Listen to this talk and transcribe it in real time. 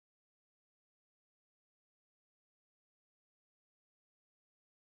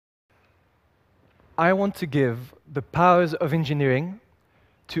I want to give the powers of engineering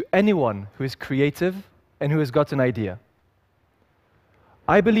to anyone who is creative and who has got an idea.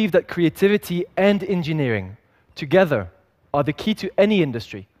 I believe that creativity and engineering together are the key to any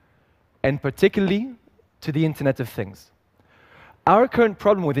industry, and particularly to the Internet of Things. Our current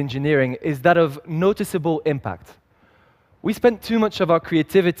problem with engineering is that of noticeable impact. We spend too much of our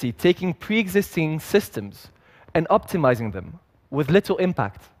creativity taking pre-existing systems and optimizing them with little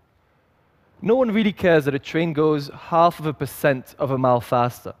impact. No one really cares that a train goes 0.5% of a mile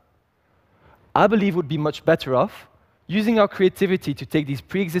faster. I believe we'd be much better off using our creativity to take these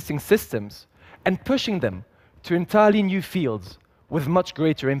pre-existing systems and pushing them to entirely new fields with much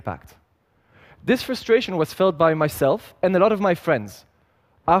greater impact. This frustration was felt by myself and a lot of my friends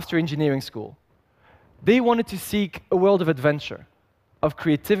after engineering school. They wanted to seek a world of adventure, of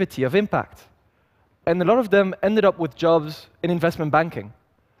creativity, of impact. And a lot of them ended up with jobs in investment banking.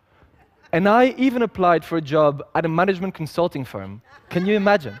 And I even applied for a job at a management consulting firm. Can you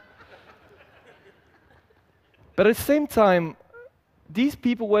imagine? But at the same time, these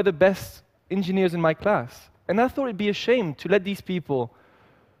people were the best engineers in my class. And I thought it'd be a shame to let these people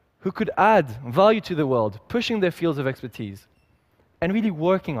who could add value to the world, pushing their fields of expertise, and really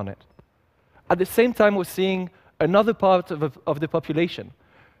working on it. At the same time, we're seeing another part of the population,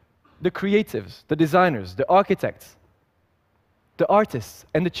 the creatives, the designers, the architects, the artists,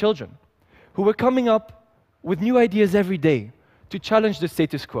 and the children, who were coming up with new ideas every day to challenge the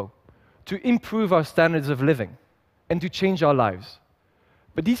status quo, to improve our standards of living, and to change our lives.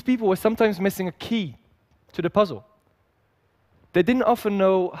 But these people were sometimes missing a key to the puzzle. They didn't often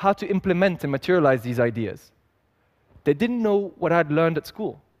know how to implement and materialize these ideas. They didn't know what I had learned at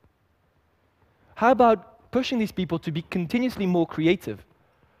school. How about pushing these people to be continuously more creative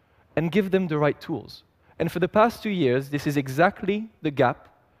and give them the right tools? And for the past 2 years, this is exactly the gap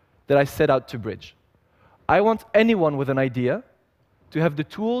that I set out to bridge. I want anyone with an idea to have the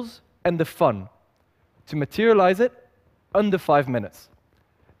tools and the fun to materialize it under 5 minutes.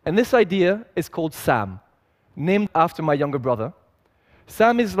 And this idea is called SAM, named after my younger brother.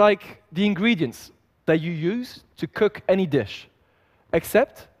 SAM is like the ingredients that you use to cook any dish,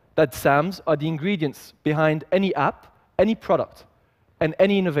 except that SAMs are the ingredients behind any app, any product, and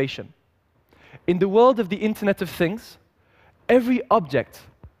any innovation. In the world of the Internet of Things, every object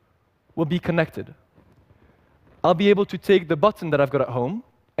will be connected. I'll be able to take the button that I've got at home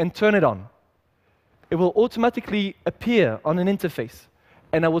and turn it on. It will automatically appear on an interface,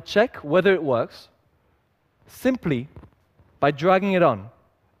 and I will check whether it works simply by dragging it on.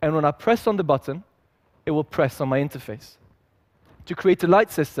 And when I press on the button, it will press on my interface. To create a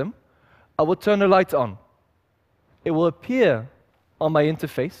light system, I will turn the light on. It will appear on my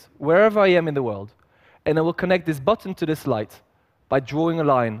interface wherever I am in the world, and I will connect this button to this light by drawing a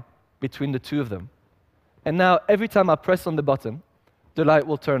line between the two of them. And now, every time I press on the button, the light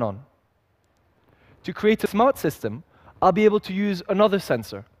will turn on. To create a smart system, I'll be able to use another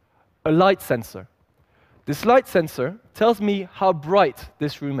sensor, a light sensor. This light sensor tells me how bright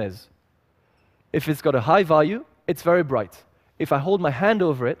this room is. If it's got a high value, it's very bright. If I hold my hand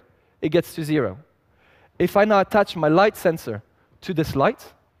over it, it gets to 0. If I now attach my light sensor to this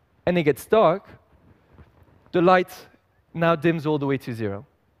light, and it gets dark, the light now dims all the way to 0.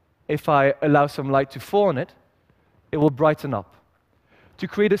 If I allow some light to fall on it, it will brighten up. To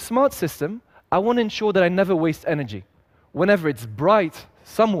create a smart system, I want to ensure that I never waste energy. Whenever it's bright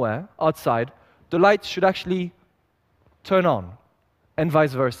somewhere outside, the light should actually turn on, and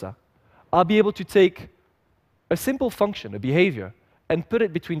vice versa. I'll be able to take a simple function, a behavior, and put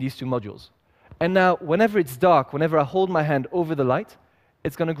it between these two modules. And now, whenever it's dark, whenever I hold my hand over the light,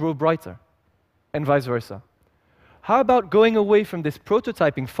 it's going to grow brighter, and vice versa. How about going away from this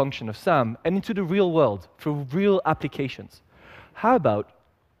prototyping function of SAM and into the real world for real applications? How about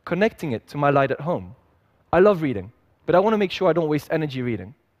connecting it to my light at home? I love reading, but I want to make sure I don't waste energy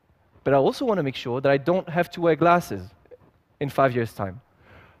reading. But I also want to make sure that I don't have to wear glasses in 5 years' time.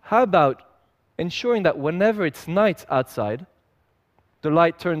 How about ensuring that whenever it's night outside, the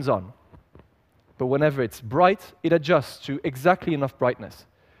light turns on? But whenever it's bright, it adjusts to exactly enough brightness.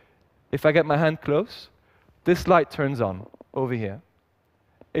 If I get my hand close, this light turns on over here.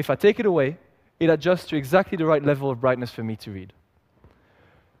 If I take it away, it adjusts to exactly the right level of brightness for me to read.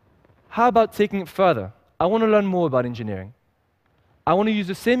 How about taking it further? I want to learn more about engineering. I want to use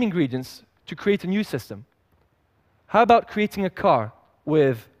the same ingredients to create a new system. How about creating a car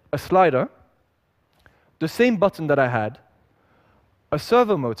with a slider, the same button that I had, a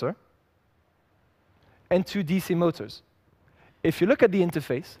servo motor, and 2 DC motors? If you look at the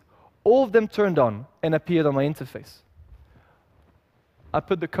interface, all of them turned on and appeared on my interface. I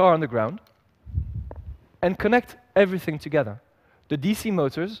put the car on the ground, and connect everything together. The DC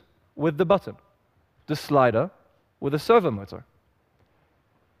motors with the button, the slider with the servo motor.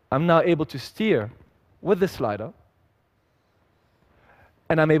 I'm now able to steer with the slider,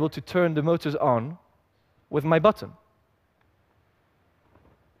 and I'm able to turn the motors on with my button.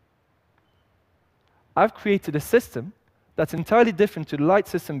 I've created a system that's entirely different to the light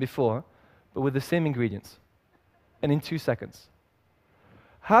system before, but with the same ingredients, and in 2 seconds.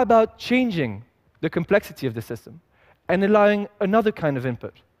 How about changing the complexity of the system and allowing another kind of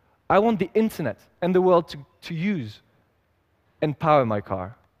input? I want the internet and the world to use and power my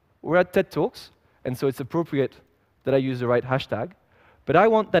car. We're at TED Talks, and so it's appropriate that I use the right hashtag, but I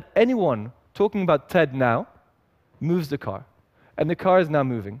want that anyone talking about TED now moves the car, and the car is now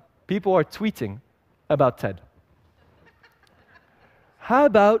moving. People are tweeting about TED. How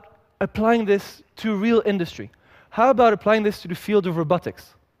about applying this to real industry? How about applying this to the field of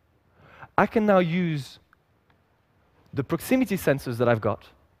robotics? I can now use the proximity sensors that I've got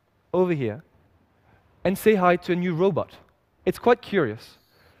over here and say hi to a new robot. It's quite curious.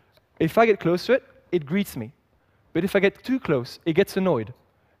 If I get close to it, it greets me. But if I get too close, it gets annoyed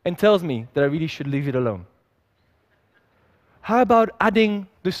and tells me that I really should leave it alone. How about adding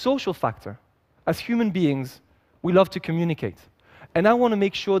the social factor? As human beings, we love to communicate. And I want to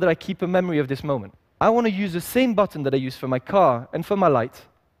make sure that I keep a memory of this moment. I want to use the same button that I use for my car and for my light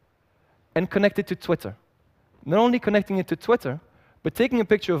and connect it to Twitter. Not only connecting it to Twitter, but taking a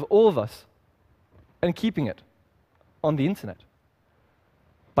picture of all of us and keeping it on the internet.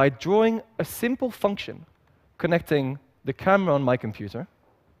 By drawing a simple function connecting the camera on my computer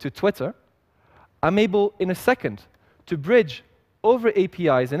to Twitter, I'm able, in a second, to bridge over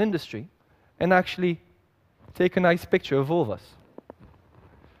APIs and industry and actually take a nice picture of all of us.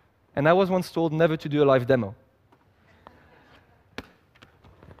 And I was once told never to do a live demo.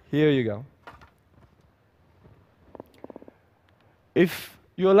 Here you go. If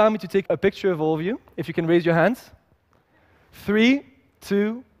you allow me to take a picture of all of you, if you can raise your hands. 3,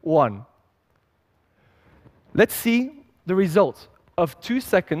 2, 1. Let's see the result of 2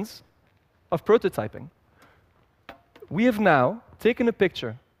 seconds of prototyping. We have now taken a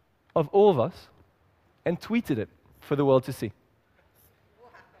picture of all of us and tweeted it for the world to see.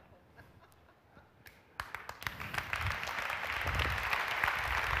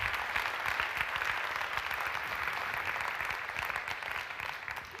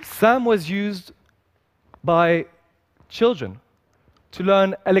 SAM was used by children to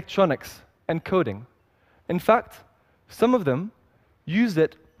learn electronics and coding. In fact, some of them used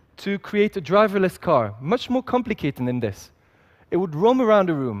it to create a driverless car, much more complicated than this. It would roam around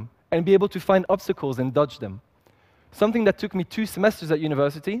a room and be able to find obstacles and dodge them. Something that took me 2 semesters at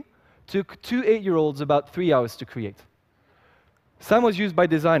university, took 2 8-year-olds about 3 hours to create. SAM was used by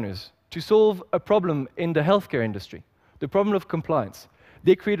designers to solve a problem in the healthcare industry, the problem of compliance.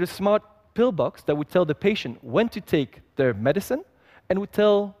 They created a smart pill box that would tell the patient when to take their medicine and would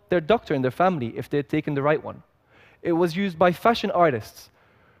tell their doctor and their family if they had taken the right one. It was used by fashion artists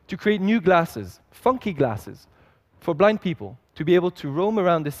to create new glasses, funky glasses, for blind people to be able to roam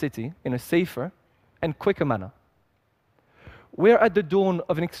around the city in a safer and quicker manner. We're at the dawn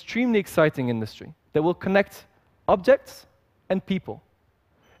of an extremely exciting industry that will connect objects and people.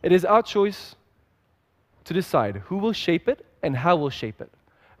 It is our choice to decide who will shape it and how we'll shape it.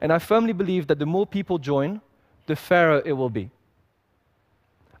 And I firmly believe that the more people join, the fairer it will be.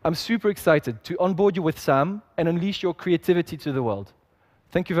 I'm super excited to onboard you with SAM and unleash your creativity to the world.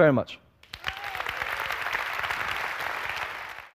 Thank you very much.